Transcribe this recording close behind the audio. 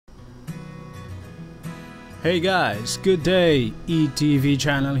Hey guys, good day, ETV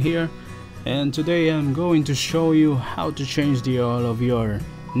channel here, and today I'm going to show you how to change the oil of your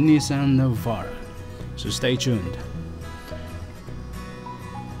Nissan Navara, so stay tuned.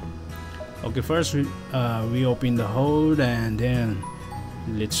 Okay, first we open the hood and then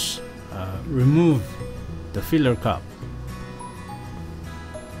let's remove the filler cap.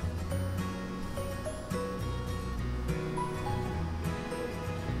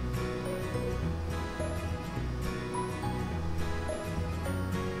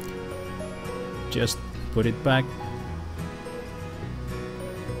 Just put it back.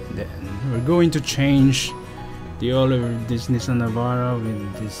 Then we're going to change the oil of this Nissan Navara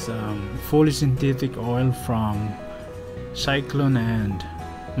with this fully synthetic oil from Cyclon and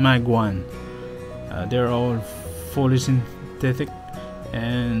Magma. They're all fully synthetic,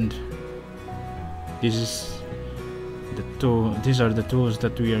 and these are the tools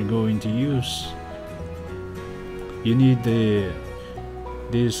that we are going to use. You need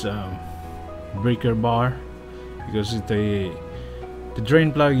this breaker bar, because the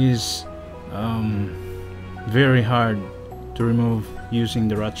drain plug is very hard to remove using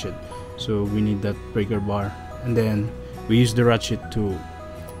the ratchet, so we need that breaker bar, and then we use the ratchet to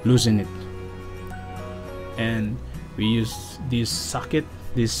loosen it. And we use this socket,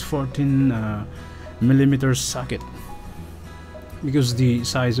 this 14 millimeter socket, because the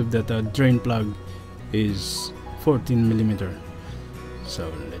size of that drain plug is 14 millimeter. So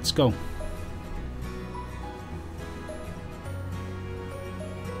let's go.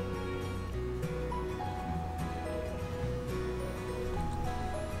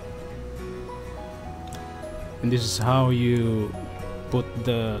 And this is how you put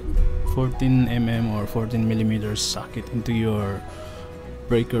the 14 mm or 14 millimeter socket into your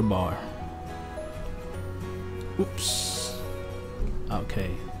breaker bar. Oops.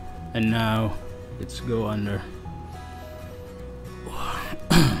 Okay, and now let's go under.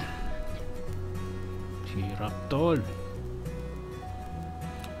 Hirap tol.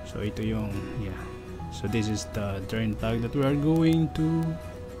 So ito yung, yeah. So this is the drain plug that we are going to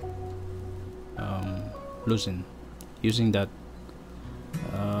loosen using that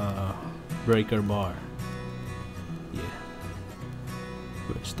breaker bar. Yeah,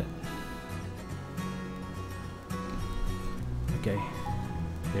 where's that? Okay,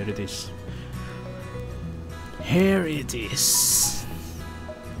 there it is. Here it is.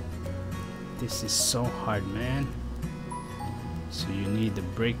 This is so hard, man. So you need the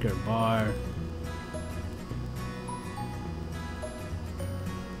breaker bar.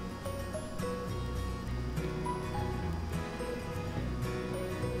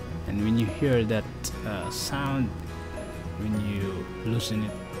 And when you hear that sound when you loosen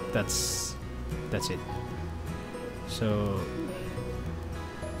it, that's it. So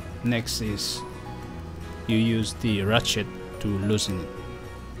next is you use the ratchet to loosen it.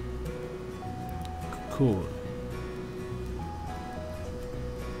 Cool.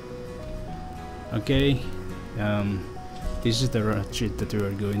 Okay, this is the ratchet that we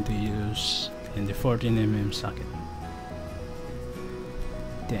are going to use in the 14 mm socket.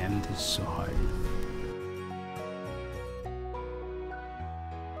 Damn, this is so hard.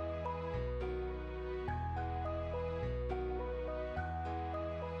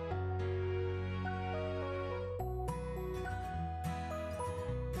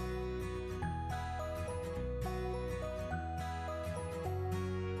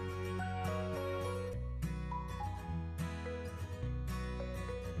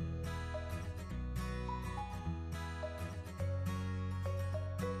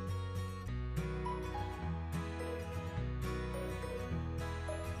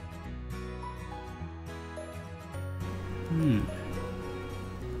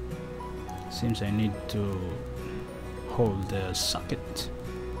 Seems I need to hold the socket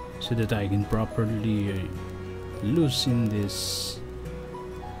so that I can properly loosen this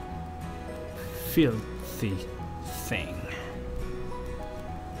filthy thing.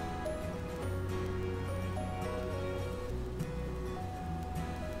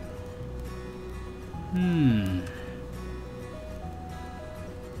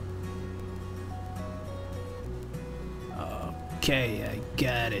 Okay, I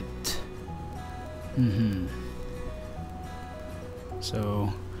got it.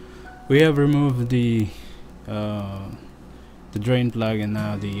 So we have removed the drain plug, and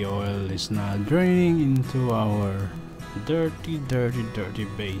now the oil is not draining into our dirty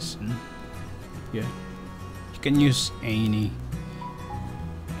basin. Yeah, you can use anything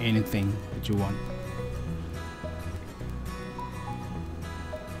that you want.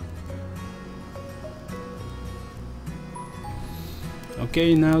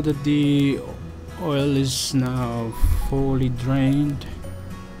 Okay, now that the oil is now fully drained.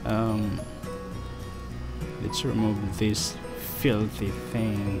 Let's remove this filthy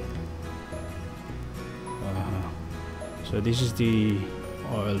thing. So this is the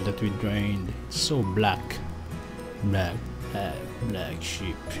oil that we drained. It's so black, black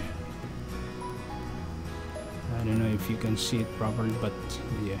sheep. I don't know if you can see it properly, but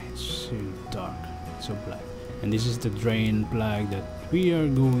yeah, it's so dark, so black. And this is the drain plug that we are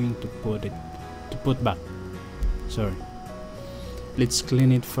going to put back. Sorry. Let's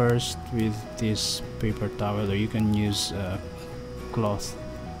clean it first with this paper towel, or you can use cloth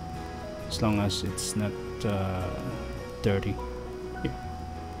as long as it's not dirty. Yeah.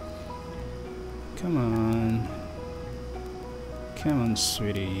 Come on,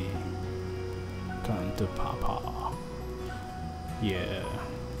 sweetie, come to papa. Yeah,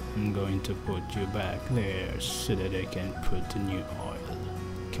 I'm going to put you back there so that I can put the new oil.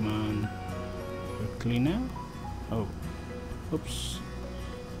 Come on, you're clean now. Oh, oops.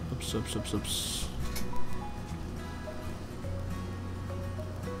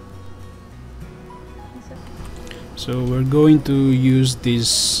 So we're going to use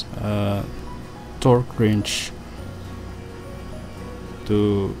this torque wrench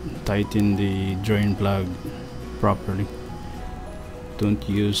to tighten the drain plug properly. Don't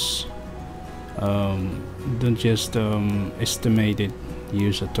just estimate it.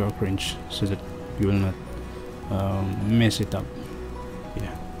 Use a torque wrench so that you will not mess it up.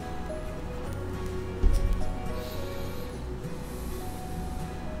 Yeah.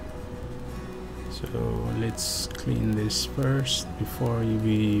 So let's clean this first before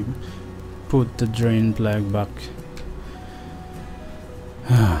we put the drain plug back.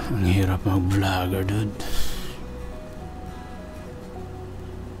 Ang hirap mag-vlogger, dude.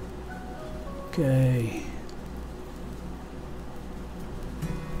 Okay.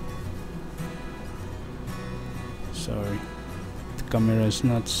 Sorry, the camera is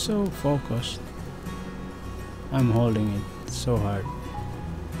not so focused. I'm holding it so hard.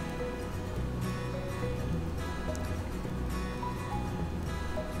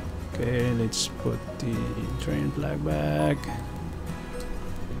 Okay, let's put the drain plug back.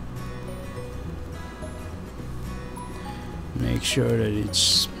 Make sure that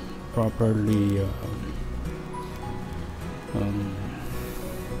it's properly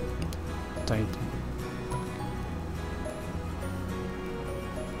tightened.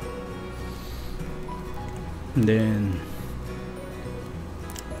 Then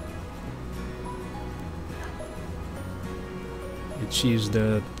let's use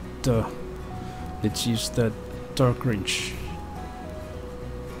the torque wrench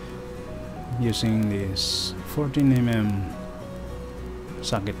using this 14mm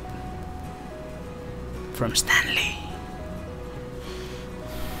socket from Stanley.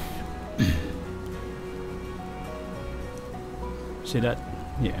 See that?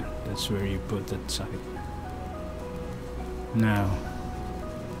 Yeah, that's where you put that socket. Now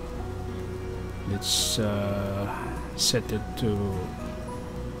let's set it to,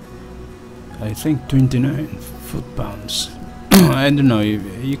 I think, 29 foot-pounds. I don't know,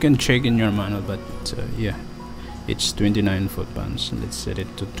 you can check in your manual, but yeah, it's 29 foot-pounds. Let's set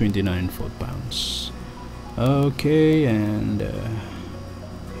it to 29 foot-pounds. Okay, and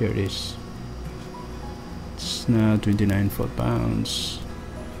here it is. It's now 29 foot-pounds,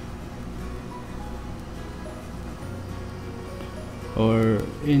 or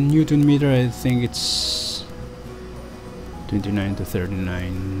in Newton meter I think it's 29 to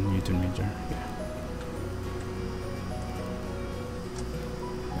 39 Newton meter. Yeah.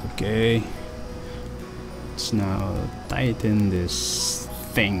 Okay, let's now tighten this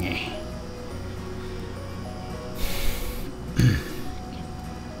thingy.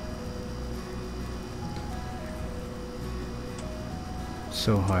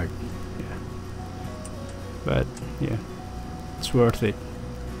 So hard, yeah, but yeah, it's worth it.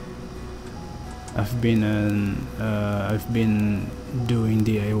 I've been doing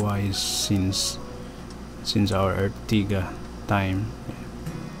DIYs since our Ertiga time,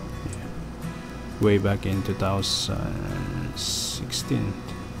 yeah. Way back in 2016.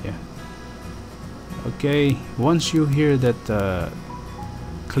 Yeah. Okay, once you hear that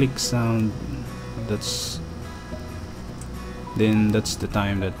click sound, that's the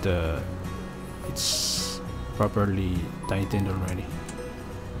time that it's properly tightened already.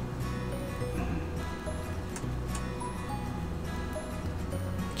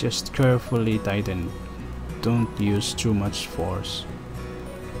 Just carefully tighten, don't use too much force.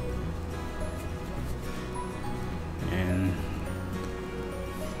 And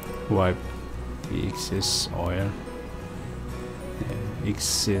wipe the excess oil,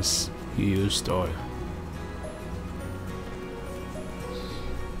 excess used oil.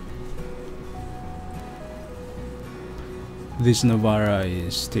 This Navara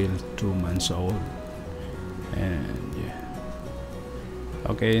is still 2 months old, and yeah.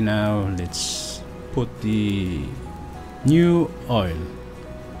 Okay, now let's put the new oil.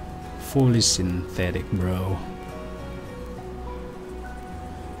 Fully synthetic, bro.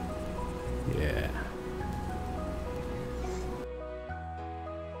 Yeah.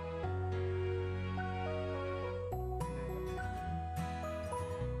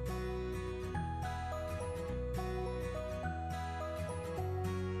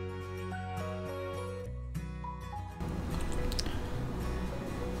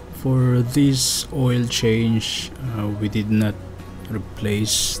 For this oil change, we did not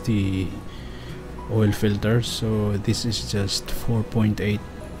replace the oil filter, so this is just 4.8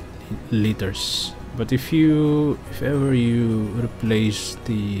 liters. But if ever you replace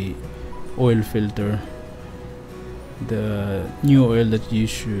the oil filter, the new oil that you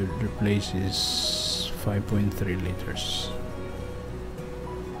should replace is 5.3 liters.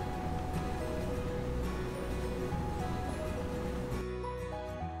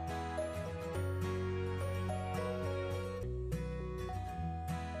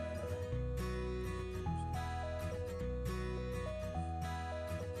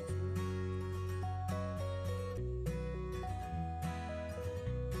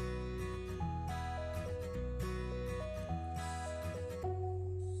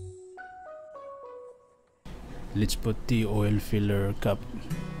 Let's put the oil filler cap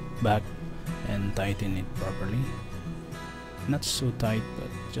back and tighten it properly. Not so tight, but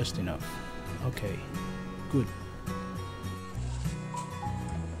just enough. Okay, good.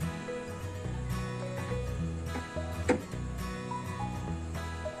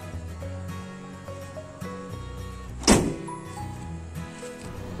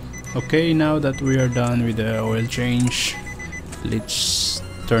 Okay, now that we are done with the oil change, let's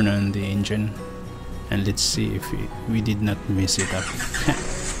turn on the engine and let's see if we did not mess it up.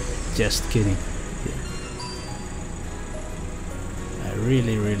 Just kidding. Yeah. I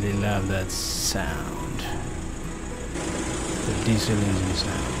really love that sound, the diesel engine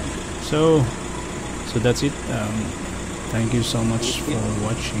sound. So that's it. Thank you so much for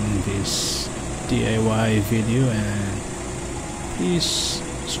watching this DIY video, and please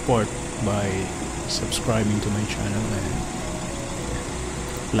support by subscribing to my channel and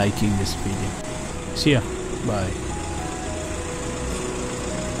liking this video. See ya. Bye.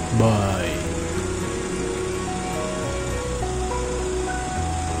 Bye.